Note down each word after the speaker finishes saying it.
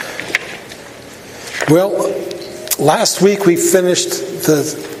Well, last week we finished the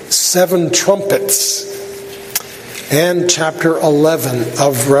 7 trumpets and chapter 11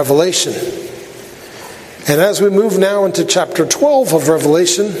 of Revelation. And as we move now into chapter 12 of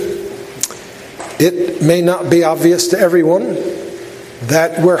Revelation, it may not be obvious to everyone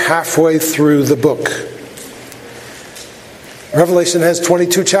that we're halfway through the book. Revelation has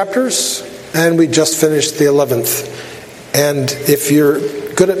 22 chapters, and we just finished the 11th. And if you're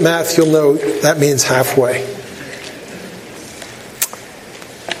good at math, you'll know that means halfway.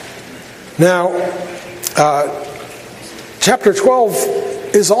 Now, chapter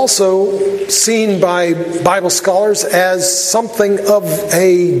 12 is also seen by Bible scholars as something of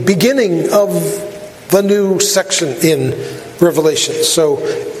a beginning of the new section in Revelation. So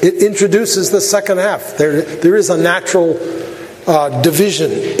it introduces the second half. There is a natural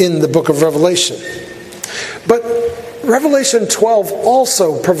division in the book of Revelation. But Revelation 12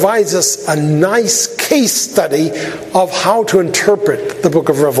 also provides us a nice case study of how to interpret the book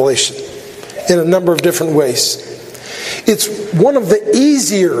of Revelation in a number of different ways. It's one of the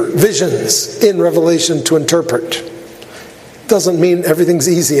easier visions in Revelation to interpret. Doesn't mean everything's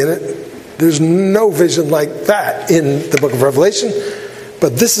easy in it. There's no vision like that in the book of Revelation,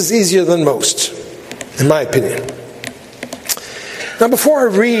 but this is easier than most, in my opinion. Now, before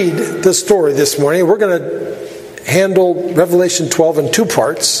I read the story this morning, we're going to handle Revelation 12 in 2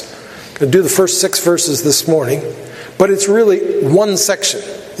 parts. I'm going to do the first 6 verses this morning, but it's really one section.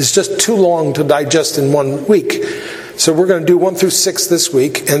 It's just too long to digest in 1 week. So we're going to do 1 through 6 this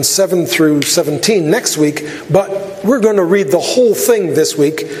week and 7 through 17 next week, but we're going to read the whole thing this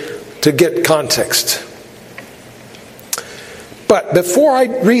week to get context. But before I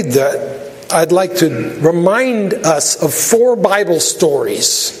read that, I'd like to remind us of 4 Bible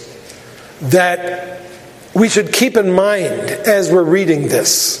stories that we should keep in mind as we're reading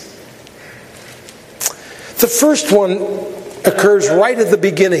this. The first one occurs right at the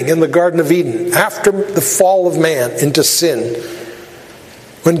beginning in the Garden of Eden, after the fall of man into sin,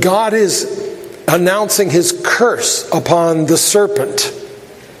 when God is announcing his curse upon the serpent,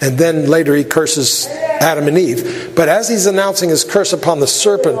 and then later he curses Adam and Eve. But as he's announcing his curse upon the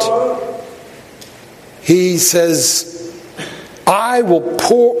serpent, he says, I will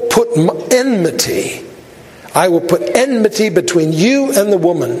put enmity between you and the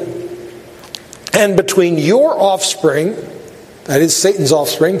woman, and between your offspring, that is Satan's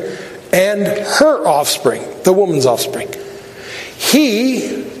offspring, and her offspring, the woman's offspring.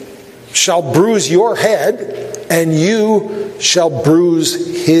 He shall bruise your head, and you shall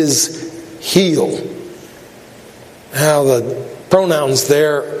bruise his heel. Now, the pronouns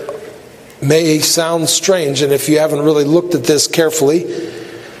there may sound strange, and if you haven't really looked at this carefully,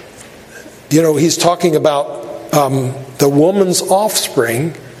 he's talking about the woman's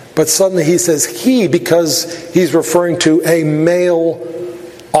offspring, but suddenly he says he, because he's referring to a male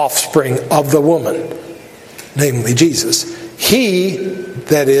offspring of the woman, namely Jesus. He,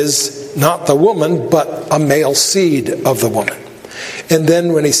 that is, not the woman, but a male seed of the woman. And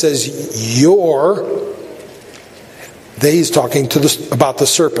then when he says he's talking about the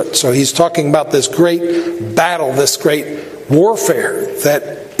serpent. So he's talking about this great battle, this great warfare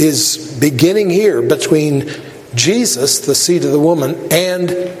that is beginning here between Jesus, the seed of the woman,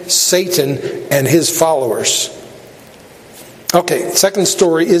 and Satan and his followers. Okay, second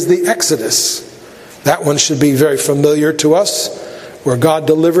story is the Exodus. That one should be very familiar to us, where God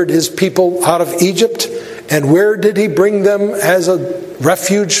delivered his people out of Egypt. And where did he bring them as a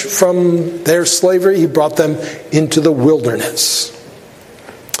refuge from their slavery? He brought them into the wilderness.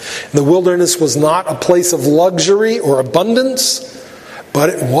 The wilderness was not a place of luxury or abundance, but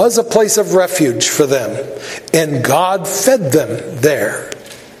it was a place of refuge for them. And God fed them there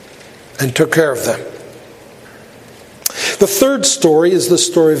and took care of them. The third story is the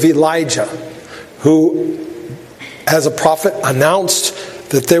story of Elijah, who, as a prophet, announced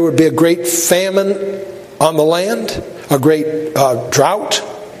that there would be a great famine on the land, a great drought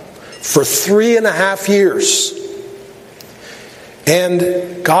for 3.5 years.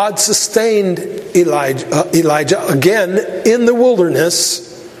 And God sustained Elijah again in the wilderness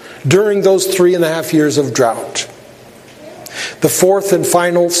during those 3.5 years of drought. The fourth and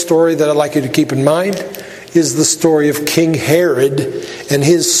final story that I'd like you to keep in mind is the story of King Herod and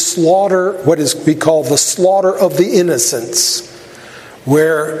his slaughter, what we call the slaughter of the innocents,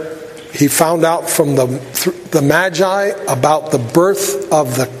 where he found out from the Magi about the birth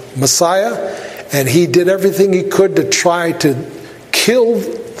of the Messiah, and he did everything he could to try to kill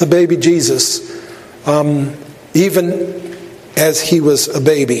the baby Jesus, even as he was a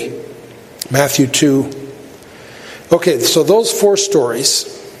baby. Matthew 2. Okay, so those 4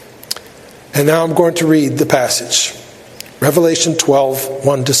 stories. And now I'm going to read the passage. Revelation 12,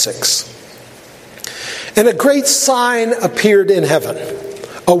 1-6. And a great sign appeared in heaven,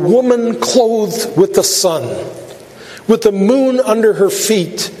 a woman clothed with the sun, with the moon under her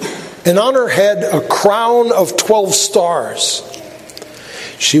feet, and on her head a crown of 12 stars.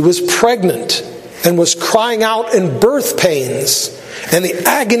 She was pregnant and was crying out in birth pains and the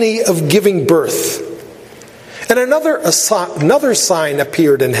agony of giving birth. And another sign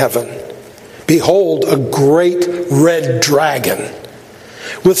appeared in heaven. Behold, a great red dragon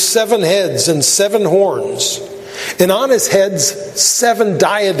with 7 heads and 7 horns, and on his heads 7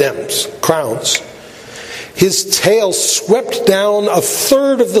 diadems, crowns. His tail swept down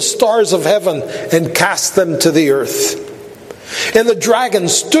 1/3 of the stars of heaven and cast them to the earth. And the dragon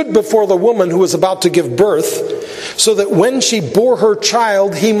stood before the woman who was about to give birth, so that when she bore her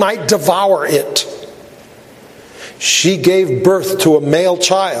child, he might devour it. She gave birth to a male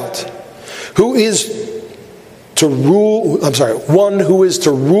child, one who is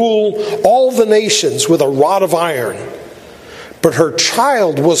to rule all the nations with a rod of iron. But her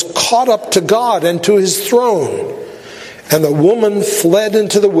child was caught up to God and to his throne. And the woman fled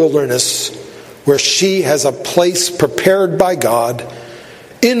into the wilderness, where she has a place prepared by God,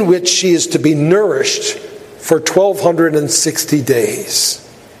 in which she is to be nourished for 1260 days.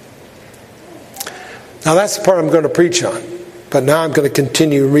 Now that's the part I'm going to preach on. But now I'm going to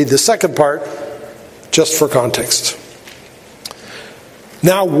continue and read the second part, just for context.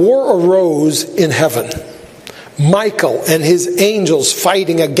 Now war arose in heaven. Michael and his angels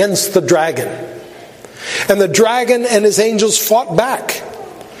fighting against the dragon. And the dragon and his angels fought back.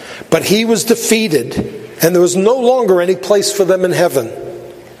 But he was defeated, and there was no longer any place for them in heaven.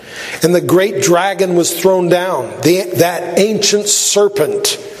 And the great dragon was thrown down, that ancient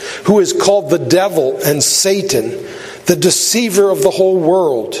serpent, who is called the devil and Satan, the deceiver of the whole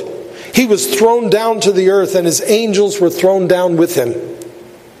world. He was thrown down to the earth, and his angels were thrown down with him.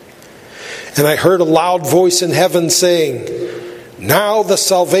 And I heard a loud voice in heaven saying, Now the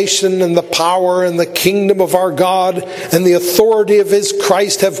salvation and the power and the kingdom of our God and the authority of his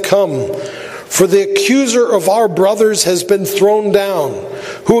Christ have come. For the accuser of our brothers has been thrown down,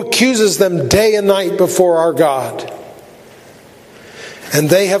 who accuses them day and night before our God. And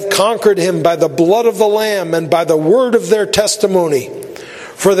they have conquered him by the blood of the Lamb and by the word of their testimony.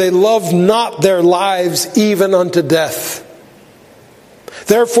 For they loved not their lives even unto death.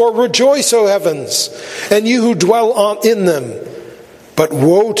 Therefore rejoice, O heavens, and you who dwell in them. But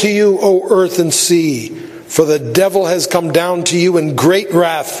woe to you, O earth and sea, for the devil has come down to you in great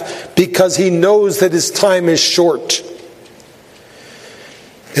wrath, because he knows that his time is short.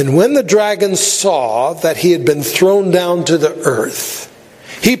 And when the dragon saw that he had been thrown down to the earth,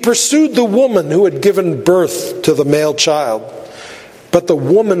 he pursued the woman who had given birth to the male child. But the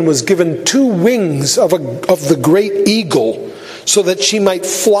woman was given 2 wings of the great eagle, so that she might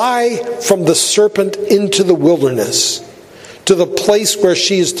fly from the serpent into the wilderness, to the place where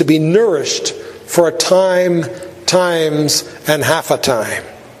she is to be nourished for a time, times, and half a time.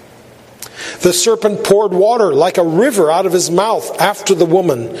 The serpent poured water like a river out of his mouth after the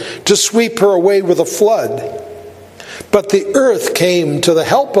woman, to sweep her away with a flood. But the earth came to the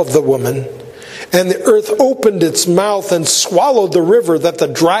help of the woman, and the earth opened its mouth and swallowed the river that the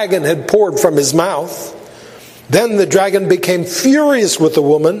dragon had poured from his mouth. Then the dragon became furious with the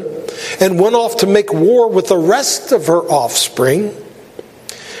woman and went off to make war with the rest of her offspring,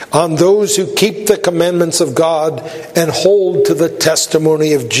 on those who keep the commandments of God and hold to the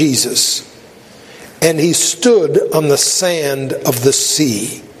testimony of Jesus. And he stood on the sand of the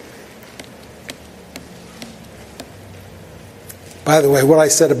sea. By the way, what I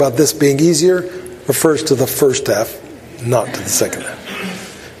said about this being easier refers to the first half, not to the second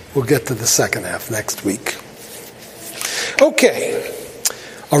half. We'll get to the second half next week. Okay,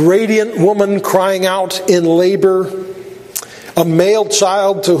 a radiant woman crying out in labor, a male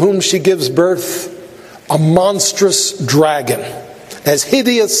child to whom she gives birth, a monstrous dragon, as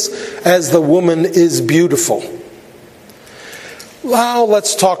hideous as the woman is beautiful. Now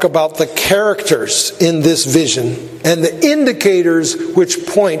let's talk about the characters in this vision and the indicators which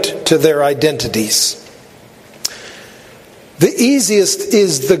point to their identities. The easiest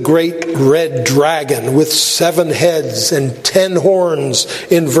is the great red dragon with 7 heads and 10 horns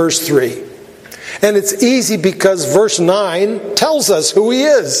in verse 3. And it's easy because verse 9 tells us who he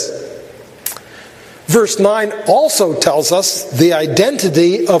is. Verse 9 also tells us the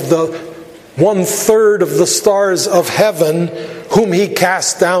identity of the 1/3 of the stars of heaven whom he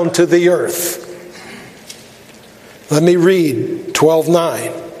cast down to the earth. Let me read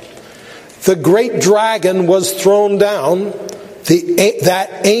 12:9. The great dragon was thrown down,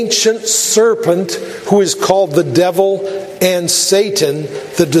 that ancient serpent who is called the devil and Satan,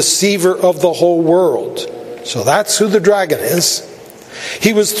 the deceiver of the whole world. So that's who the dragon is.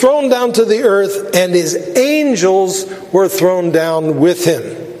 He was thrown down to the earth, and his angels were thrown down with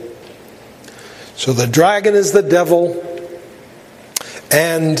him. So the dragon is the devil,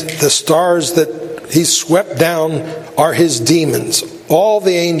 and the stars that he swept down are his demons, all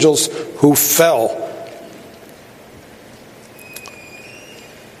the angels who fell.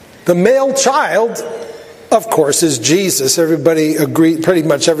 The male child, of course, is Jesus. Pretty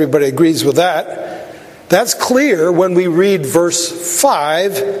much everybody agrees with that. That's clear when we read verse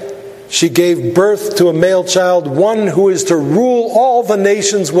 5. She gave birth to a male child, one who is to rule all the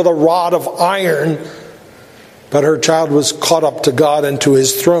nations with a rod of iron. But her child was caught up to God and to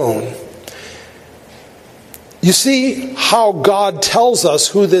his throne. You see how God tells us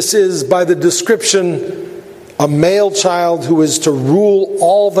who this is by the description, a male child who is to rule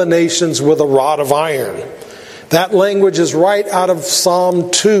all the nations with a rod of iron. That language is right out of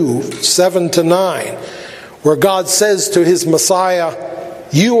Psalm 2, 7-9, where God says to his Messiah,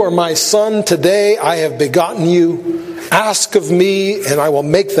 "You are my son, today I have begotten you. Ask of me, and I will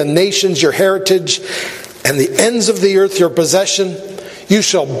make the nations your heritage, and the ends of the earth your possession. You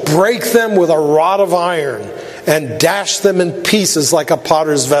shall break them with a rod of iron, and dash them in pieces like a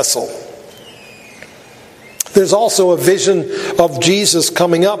potter's vessel." There's also a vision of Jesus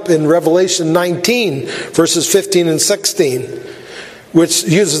coming up in Revelation 19, verses 15 and 16, which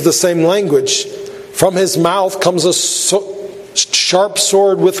uses the same language. From his mouth comes a sharp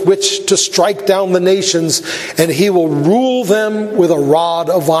sword with which to strike down the nations, and he will rule them with a rod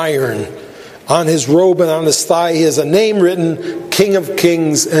of iron. On his robe and on his thigh he has a name written, King of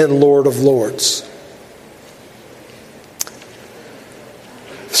Kings and Lord of Lords.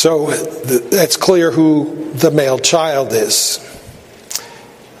 So that's clear who the male child is.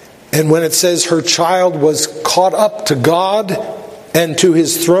 And when it says her child was caught up to God and to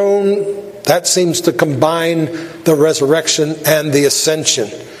his throne, that seems to combine the resurrection and the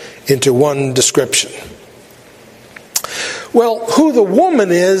ascension into one description. Well, who the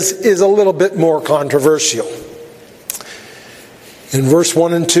woman is a little bit more controversial. In verse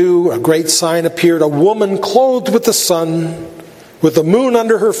 1 and 2, a great sign appeared, a woman clothed with the sun, with the moon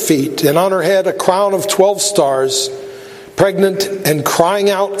under her feet, and on her head a crown of 12 stars, pregnant and crying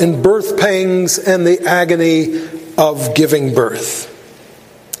out in birth pangs and the agony of giving birth.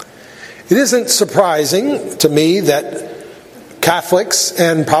 It isn't surprising to me that Catholics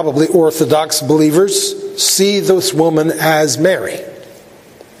and probably Orthodox believers see this woman as Mary,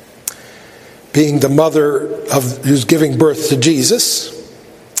 being the mother of who's giving birth to Jesus.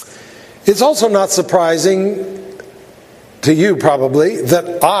 It's also not surprising to you probably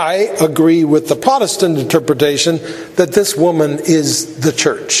that I agree with the Protestant interpretation that this woman is the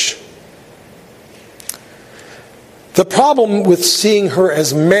church. The problem with seeing her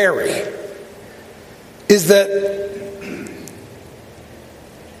as Mary is that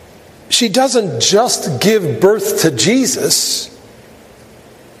she doesn't just give birth to Jesus.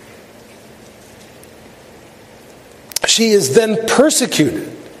 She is then persecuted.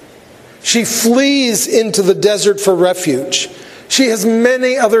 She flees into the desert for refuge. She has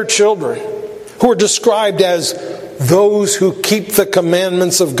many other children who are described as those who keep the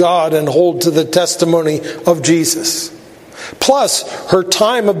commandments of God and hold to the testimony of Jesus. Plus, her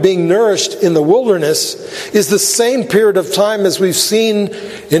time of being nourished in the wilderness is the same period of time as we've seen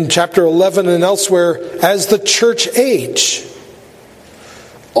in chapter 11 and elsewhere as the church age.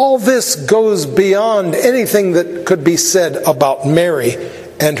 All this goes beyond anything that could be said about Mary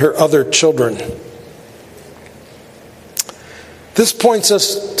and her other children. This points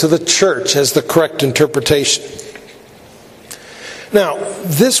us to the church as the correct interpretation. Now,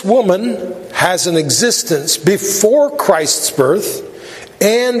 this woman has an existence before Christ's birth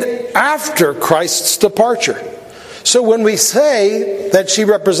and after Christ's departure. So when we say that she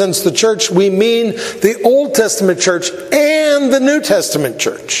represents the church, we mean the Old Testament church and the New Testament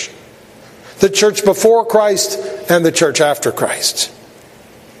church. The church before Christ and the church after Christ.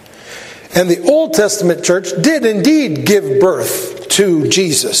 And the Old Testament church did indeed give birth to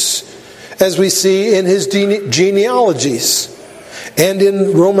Jesus, as we see in his genealogies and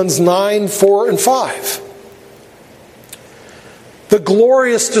in Romans 9, 4, and 5. The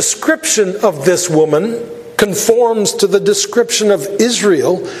glorious description of this woman conforms to the description of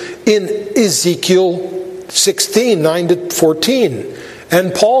Israel in Ezekiel 16, 9-14,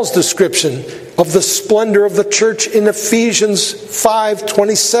 and Paul's description of the splendor of the church in Ephesians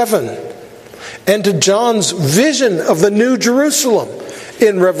 5:27, and to John's vision of the New Jerusalem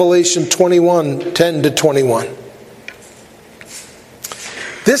in Revelation 21, 10-21.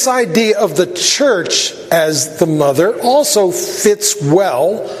 This idea of the church as the mother also fits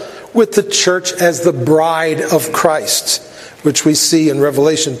well with the church as the bride of Christ, which we see in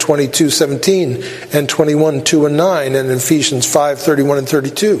Revelation 22:17 and 21:2 and 9, and in Ephesians 5:31 and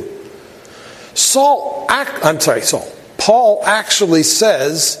 32. Paul actually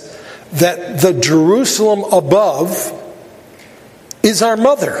says that the Jerusalem above is our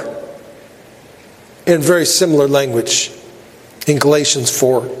mother, in very similar language in Galatians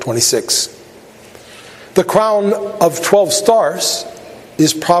 4:26. The crown of 12 stars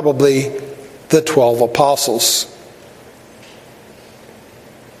is probably the 12 apostles.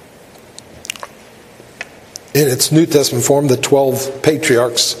 In its New Testament form, the 12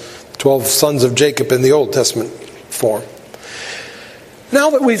 patriarchs, 12 sons of Jacob in the Old Testament form.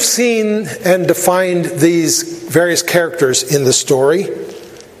 Now that we've seen and defined these various characters in the story,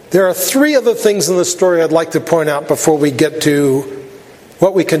 there are three other things in the story I'd like to point out before we get to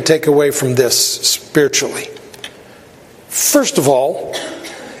what we can take away from this spiritually. First of all,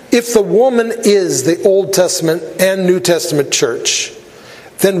 if the woman is the Old Testament and New Testament church,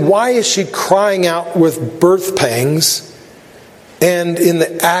 then why is she crying out with birth pangs and in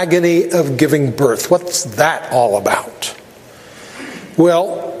the agony of giving birth? What's that all about?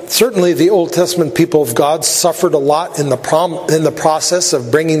 Well, certainly the Old Testament people of God suffered a lot in the process of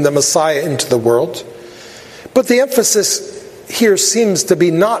bringing the Messiah into the world. But the emphasis here seems to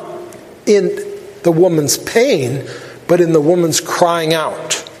be not in the woman's pain, but in the woman's crying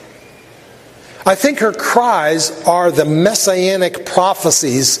out. I think her cries are the messianic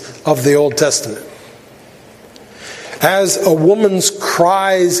prophecies of the Old Testament. As a woman's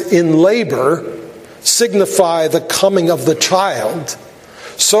cries in labor signify the coming of the child,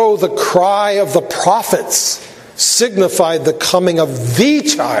 so the cry of the prophets signified the coming of the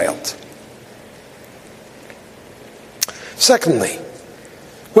child. Secondly,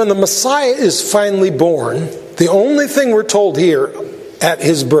 when the Messiah is finally born, the only thing we're told here at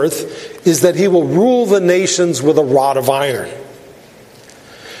his birth is that he will rule the nations with a rod of iron.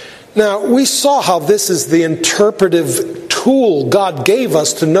 Now, we saw how this is the interpretive tool God gave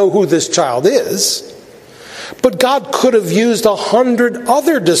us to know who this child is. But God could have used 100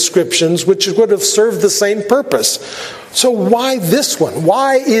 other descriptions which would have served the same purpose. So why this one?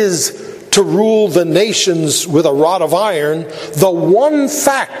 Why is to rule the nations with a rod of iron the one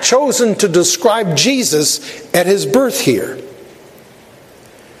fact chosen to describe Jesus at his birth here?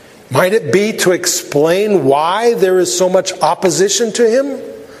 Might it be to explain why there is so much opposition to him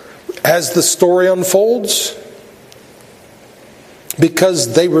as the story unfolds?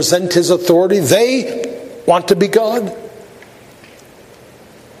 Because they resent his authority? They want to be God?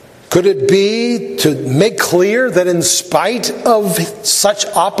 Could it be to make clear that in spite of such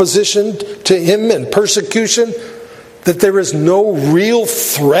opposition to him and persecution, that there is no real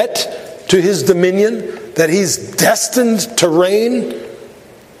threat to his dominion, that he's destined to reign?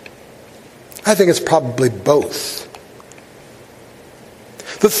 I think it's probably both.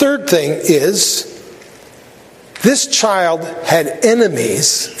 The third thing is, this child had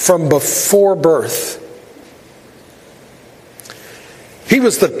enemies from before birth. He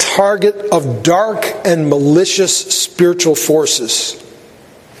was the target of dark and malicious spiritual forces.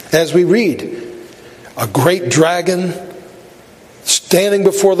 As we read, a great dragon standing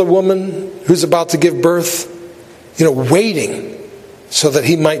before the woman who's about to give birth, waiting so that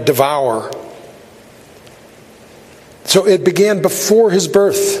he might devour. So it began before his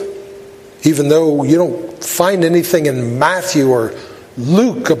birth, even though you don't find anything in Matthew or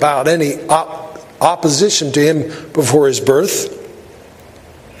Luke about any opposition to him before his birth.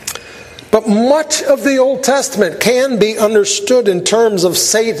 But much of the Old Testament can be understood in terms of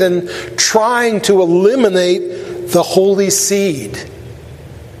Satan trying to eliminate the holy seed.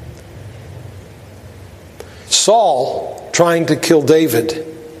 Saul trying to kill David.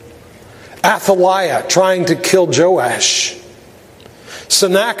 Athaliah trying to kill Joash.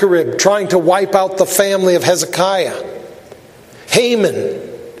 Sennacherib trying to wipe out the family of Hezekiah. Haman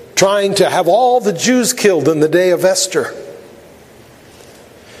trying to have all the Jews killed in the day of Esther.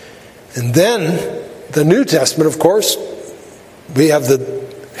 And then, the New Testament, of course, we have the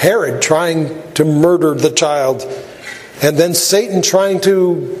Herod trying to murder the child. And then Satan trying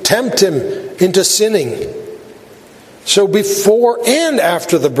to tempt him into sinning. So before and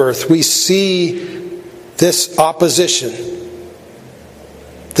after the birth, we see this opposition.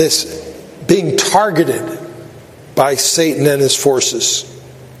 This being targeted by Satan and his forces.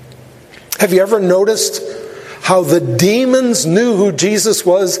 Have you ever noticed how the demons knew who Jesus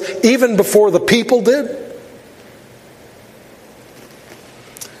was even before the people did?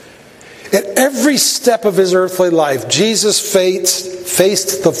 At every every step of his earthly life, Jesus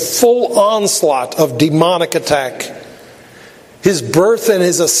faced the full onslaught of demonic attack. His birth and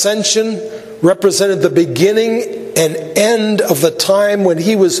his ascension represented the beginning and end of the time when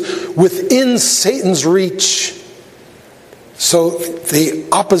he was within Satan's reach. So the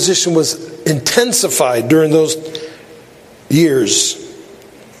opposition was intensified during those years.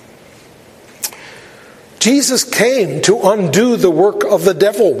 Jesus came to undo the work of the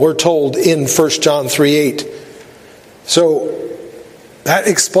devil, we're told in 1 John 3:8. So that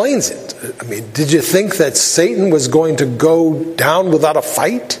explains it. I mean, did you think that Satan was going to go down without a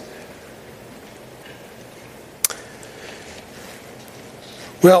fight?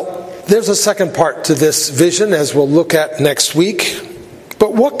 Well, there's a second part to this vision, as we'll look at next week.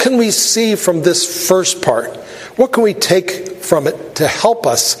 But what can we see from this first part? What can we take from it to help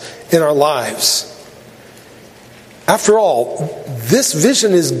us in our lives? After all, this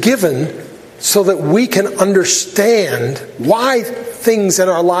vision is given so that we can understand why things in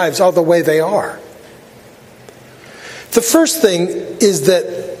our lives are the way they are. The first thing is that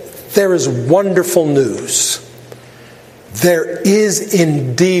there is wonderful news. There is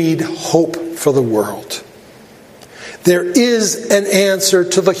indeed hope for the world. There is an answer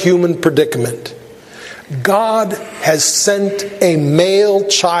to the human predicament. God has sent a male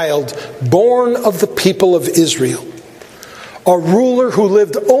child born of the people of Israel, a ruler who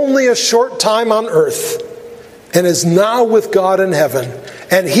lived only a short time on earth and is now with God in heaven,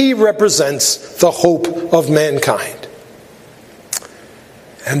 and he represents the hope of mankind.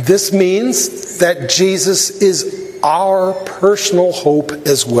 And this means that Jesus is our personal hope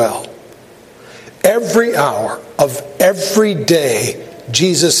as well. Every hour of every day,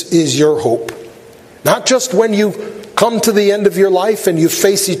 Jesus is your hope. Not just when you come to the end of your life and you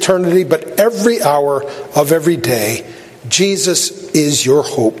face eternity, but every hour of every day, Jesus is your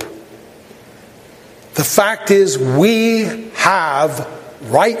hope. The fact is, we have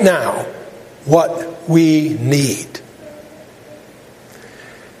right now what we need.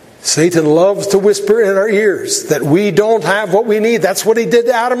 Satan loves to whisper in our ears that we don't have what we need. That's what he did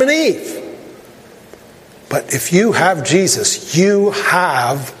to Adam and Eve. But if you have Jesus, you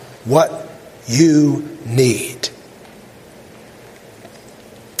have what you need.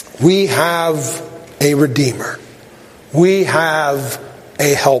 We have a Redeemer. We have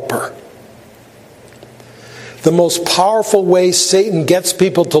a helper. The most powerful way Satan gets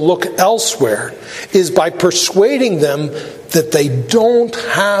people to look elsewhere is by persuading them that they don't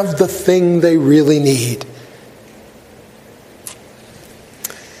have the thing they really need.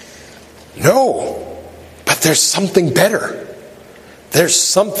 No, but there's something better. There's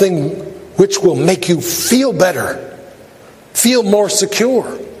something which will make you feel better, feel more secure,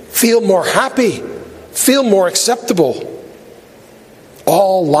 feel more happy, feel more acceptable.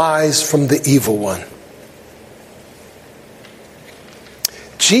 All lies from the evil one.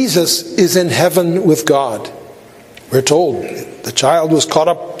 Jesus is in heaven with God. We're told the child was caught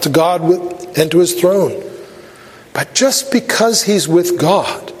up to God and to his throne. But just because he's with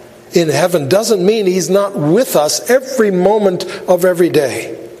God in heaven doesn't mean he's not with us every moment of every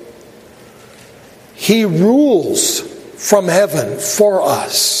day. He rules from heaven for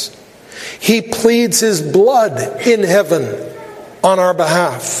us. He pleads his blood in heaven on our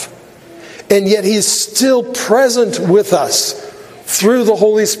behalf. And yet he's still present with us through the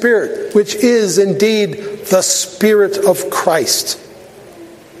Holy Spirit, which is indeed the Spirit of Christ.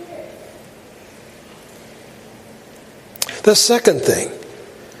 The second thing,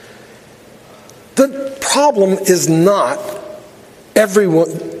 the problem is not everyone.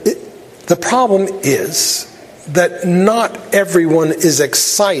 The problem is that not everyone is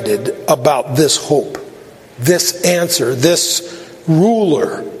excited about this hope, this answer, this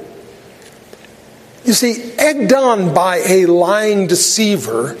ruler. You see, egged on by a lying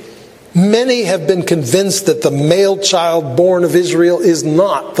deceiver, many have been convinced that the male child born of Israel is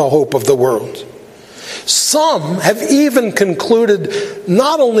not the hope of the world. Some have even concluded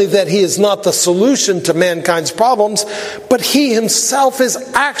not only that he is not the solution to mankind's problems, but he himself is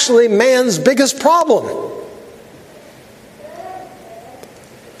actually man's biggest problem.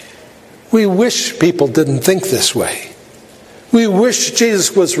 We wish people didn't think this way. We wish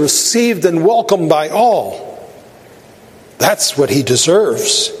Jesus was received and welcomed by all. That's what he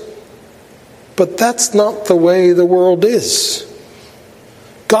deserves. But that's not the way the world is.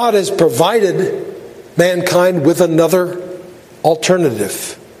 God has provided mankind with another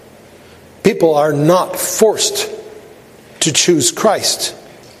alternative. People are not forced to choose Christ.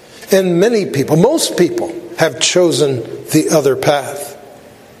 And many people, most people, have chosen the other path.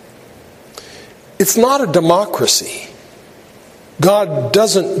 It's not a democracy. God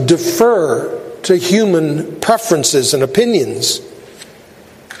doesn't defer to human preferences and opinions.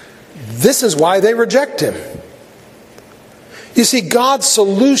 This is why they reject him. You see, God's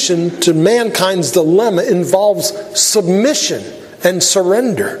solution to mankind's dilemma involves submission and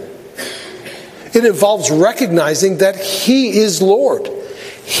surrender. It involves recognizing that he is Lord.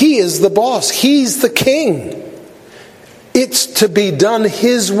 He is the boss. He's the king. It's to be done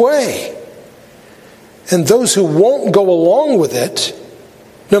his way. And those who won't go along with it,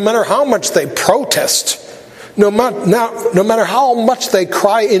 no matter how much they protest, no matter how much they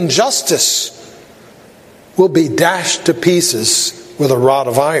cry injustice, will be dashed to pieces with a rod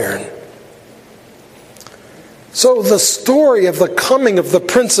of iron. So the story of the coming of the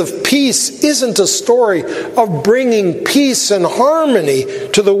Prince of Peace isn't a story of bringing peace and harmony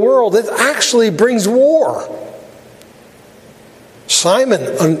to the world. It actually brings war.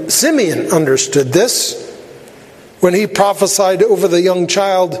 Simeon understood this when he prophesied over the young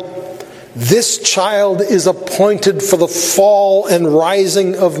child, "This child is appointed for the fall and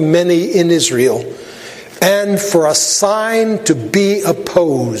rising of many in Israel, and for a sign to be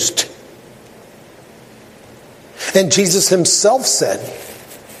opposed." And Jesus himself said,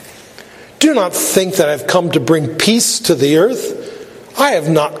 "Do not think that I've come to bring peace to the earth. I have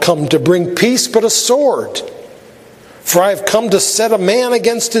not come to bring peace, but a sword. For I have come to set a man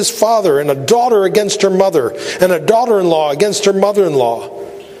against his father, and a daughter against her mother, and a daughter-in-law against her mother-in-law.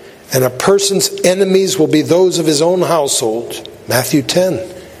 And a person's enemies will be those of his own household." Matthew 10,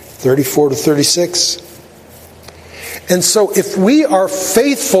 34 to 36. And so if we are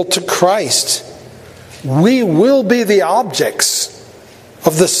faithful to Christ, we will be the objects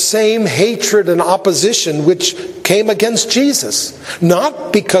of the same hatred and opposition which came against Jesus.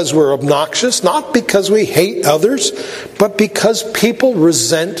 Not because we're obnoxious, not because we hate others, but because people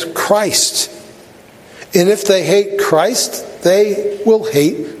resent Christ. And if they hate Christ, they will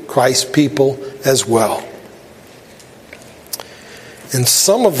hate Christ's people as well. And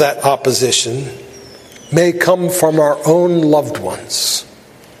some of that opposition may come from our own loved ones,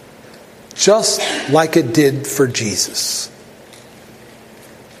 just like it did for Jesus.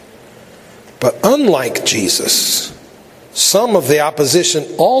 But unlike Jesus, some of the opposition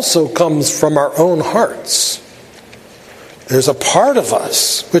also comes from our own hearts. There's a part of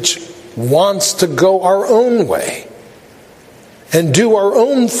us which wants to go our own way and do our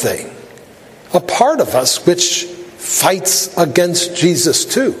own thing. A part of us which fights against Jesus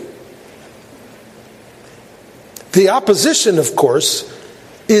too. The opposition, of course,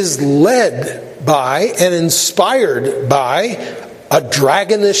 is led by and inspired by a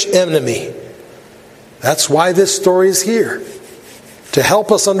dragonish enemy. That's why this story is here, to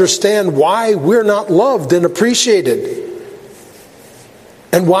help us understand why we're not loved and appreciated,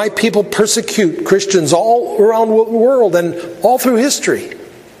 and why people persecute Christians all around the world and all through history.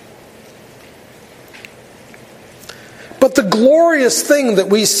 But the glorious thing that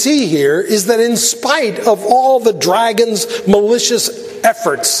we see here is that in spite of all the dragon's malicious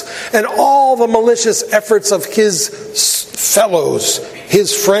efforts and all the malicious efforts of his fellows,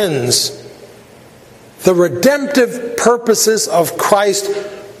 his friends, the redemptive purposes of Christ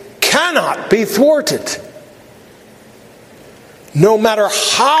cannot be thwarted. No matter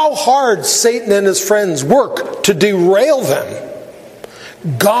how hard Satan and his friends work to derail them,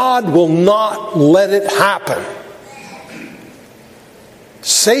 God will not let it happen.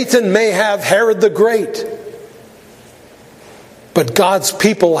 Satan may have Herod the Great, but God's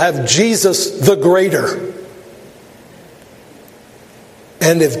people have Jesus the Greater.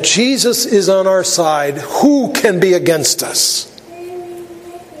 And if Jesus is on our side, who can be against us?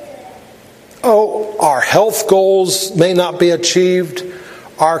 Oh, our health goals may not be achieved.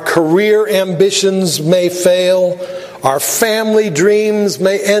 Our career ambitions may fail. Our family dreams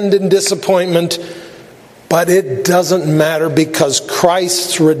may end in disappointment. But it doesn't matter, because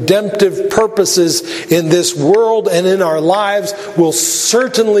Christ's redemptive purposes in this world and in our lives will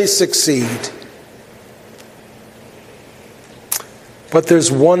certainly succeed. But there's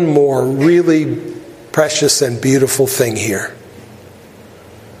one more really precious and beautiful thing here.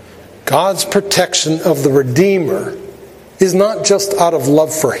 God's protection of the Redeemer is not just out of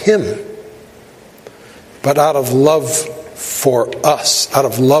love for him, but out of love for us, out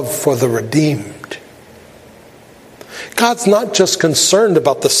of love for the redeemed. God's not just concerned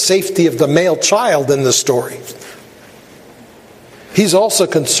about the safety of the male child in the story. He's also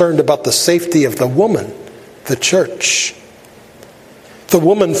concerned about the safety of the woman, the church. The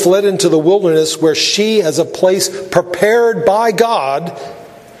woman fled into the wilderness, where she has a place prepared by God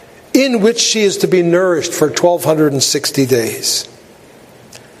in which she is to be nourished for 1,260 days.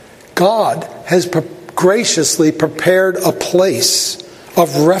 God has graciously prepared a place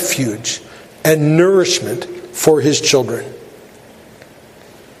of refuge and nourishment for his children.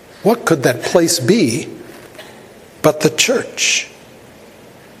 What could that place be but the church?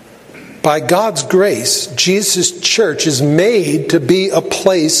 By God's grace, Jesus' church is made to be a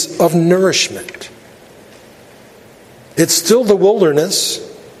place of nourishment. It's still the wilderness.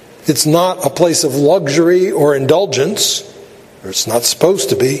 It's not a place of luxury or indulgence, or it's not supposed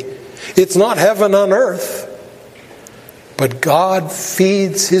to be. It's not heaven on earth. But God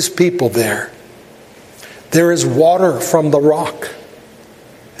feeds his people there. There is water from the rock,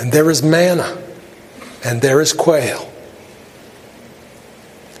 and there is manna, and there is quail.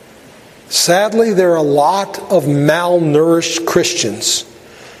 Sadly, there are a lot of malnourished Christians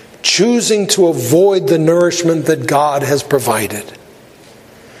choosing to avoid the nourishment that God has provided.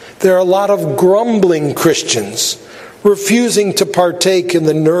 There are a lot of grumbling Christians refusing to partake in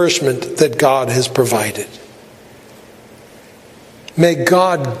the nourishment that God has provided. May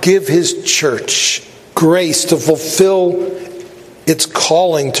God give his church grace to fulfill its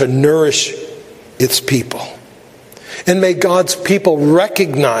calling to nourish its people. And may God's people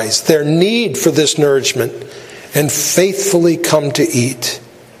recognize their need for this nourishment and faithfully come to eat.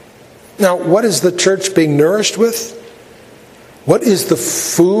 Now, what is the church being nourished with? What is the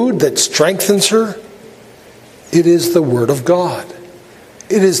food that strengthens her? It is the Word of God.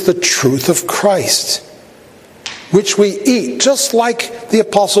 It is the truth of Christ, which we eat, just like the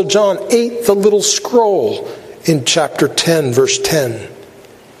Apostle John ate the little scroll in chapter 10, verse 10.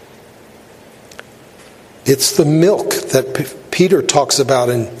 It's the milk that Peter talks about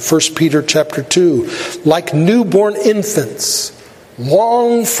in 1 Peter chapter 2. Like newborn infants,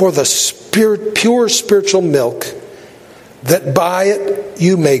 long for the pure spiritual milk, that by it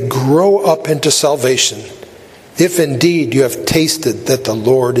you may grow up into salvation, if indeed you have tasted that the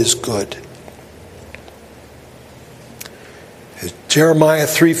Lord is good. As Jeremiah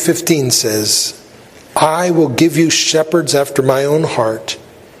 3:15 says, I will give you shepherds after my own heart,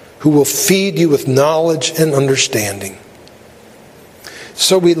 who will feed you with knowledge and understanding.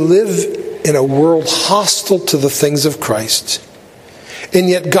 So we live in a world hostile to the things of Christ, and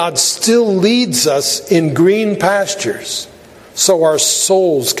yet God still leads us in green pastures so our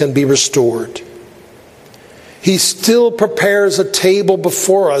souls can be restored. He still prepares a table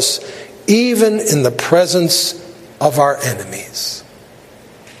before us, even in the presence of our enemies.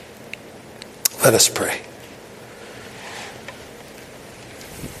 Let us pray.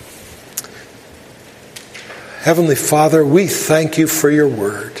 Heavenly Father, we thank you for your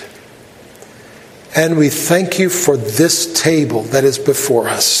word. And we thank you for this table that is before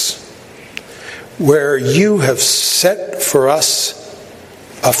us, where you have set for us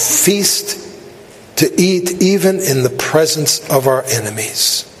a feast to eat even in the presence of our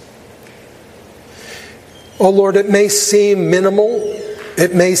enemies. Oh Lord, it may seem minimal,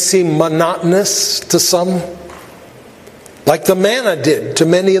 it may seem monotonous to some, like the manna did to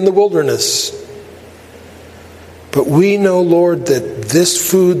many in the wilderness. But we know, Lord, that this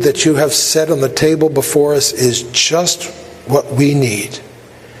food that you have set on the table before us is just what we need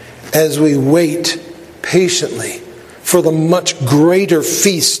as we wait patiently for the much greater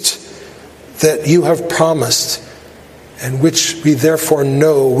feast that you have promised, and which we therefore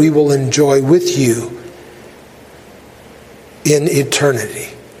know we will enjoy with you in eternity.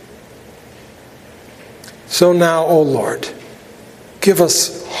 So now, O Lord, give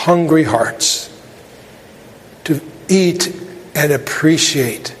us hungry hearts to eat and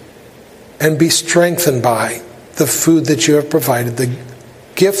appreciate and be strengthened by the food that you have provided, the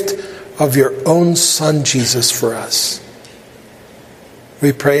gift of your own Son, Jesus, for us.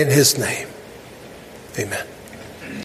 We pray in his name. Amen.